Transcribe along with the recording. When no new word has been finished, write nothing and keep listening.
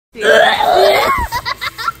Hey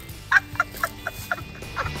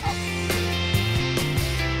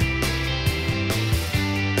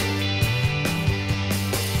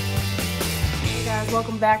guys,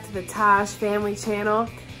 welcome back to the Taj family channel.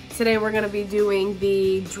 Today we're going to be doing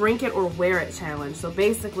the drink it or wear it challenge. So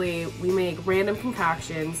basically we make random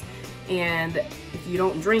concoctions, and if you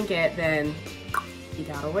don't drink it, then you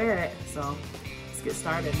gotta wear it. So let's get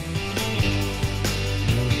started.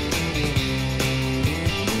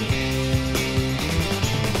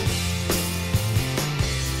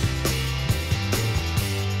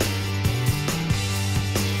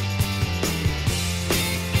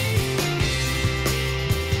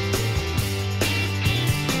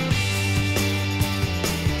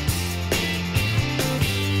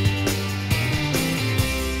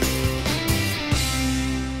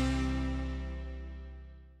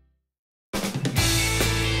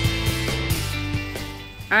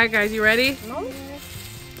 Alright guys, you ready? No.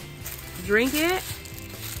 Drink it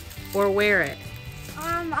or wear it?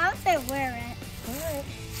 I'll say wear it. Alright.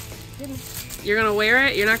 You're gonna wear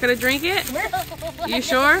it? You're not gonna drink it? You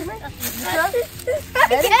sure? Ready? Come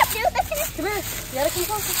Come here. You gotta come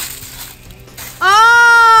closer.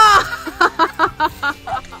 Oh!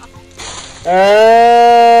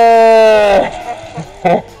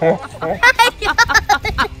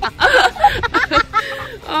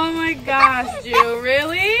 Oh my gosh, Ju,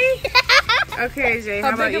 really? Okay, Jay,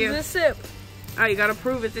 how about big you? is this sip? Oh, you gotta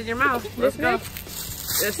prove it's in your mouth. Let's go. A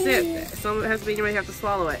sip. Some of it has to be in your mouth. You have to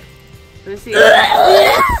swallow it. Let me see.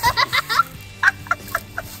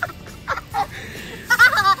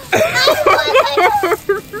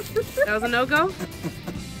 That was a no-go?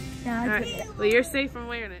 Yeah, Alright, well you're safe from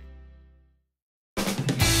wearing it.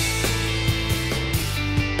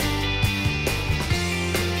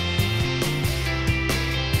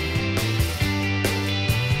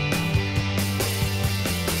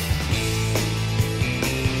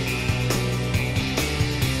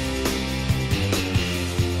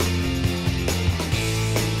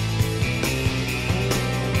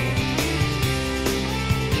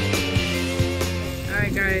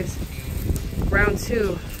 Alright guys, round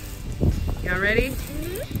two. Y'all ready?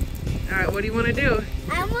 Mm-hmm. Alright, what do you want to do?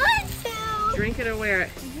 I want to Drink it or wear it?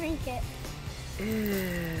 drink it.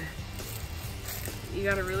 You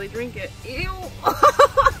gotta really drink it. Ew!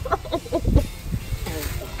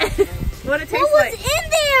 What it tastes What like? was in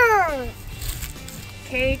there?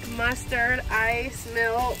 Cake, mustard, ice,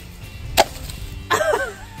 milk.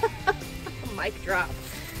 Mic drop.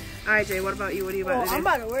 Alright Jay, what about you? What are you about to do? I'm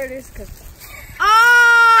about to wear this because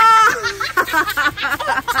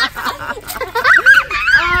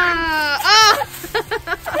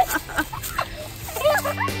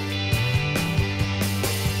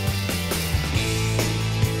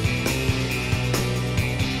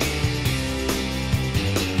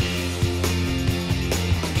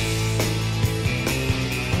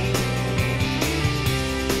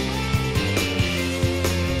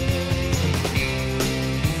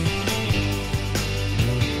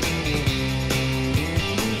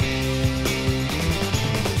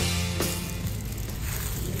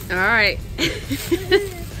All right.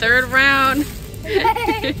 Third round. You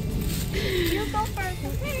go first,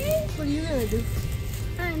 okay? what are you gonna do?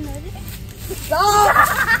 I'm ready. Stop!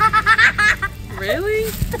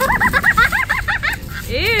 Really?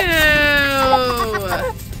 Ew.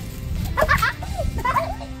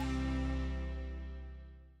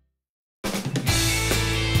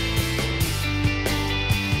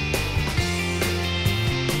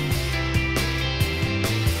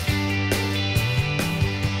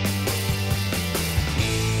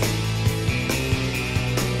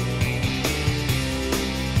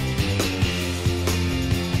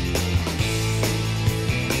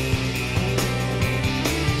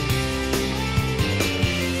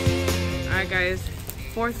 Alright guys,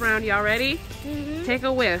 fourth round, y'all ready? Mm-hmm. Take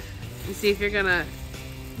a whiff and see if you're gonna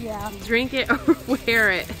Yeah. drink it or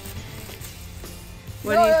wear it.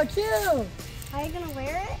 What Yo, do you... chill. Are you gonna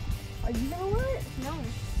wear it? Are you gonna wear it? No.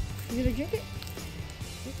 You gonna drink it?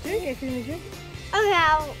 Drink it if you're gonna drink it. Okay,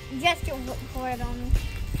 I'll gesture pour it on me.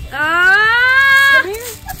 Ah! Come here.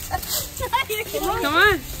 Come on. Come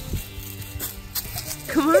on.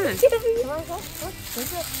 Come on, go.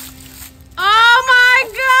 Drink it. Oh my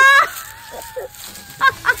god!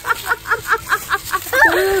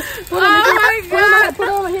 Put Oh my god! Put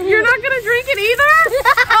it on here. You're not gonna drink it either?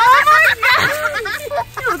 Oh my god!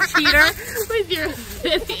 You cheater! With your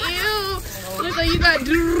ew! Look like you got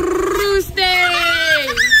drool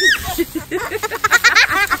stains!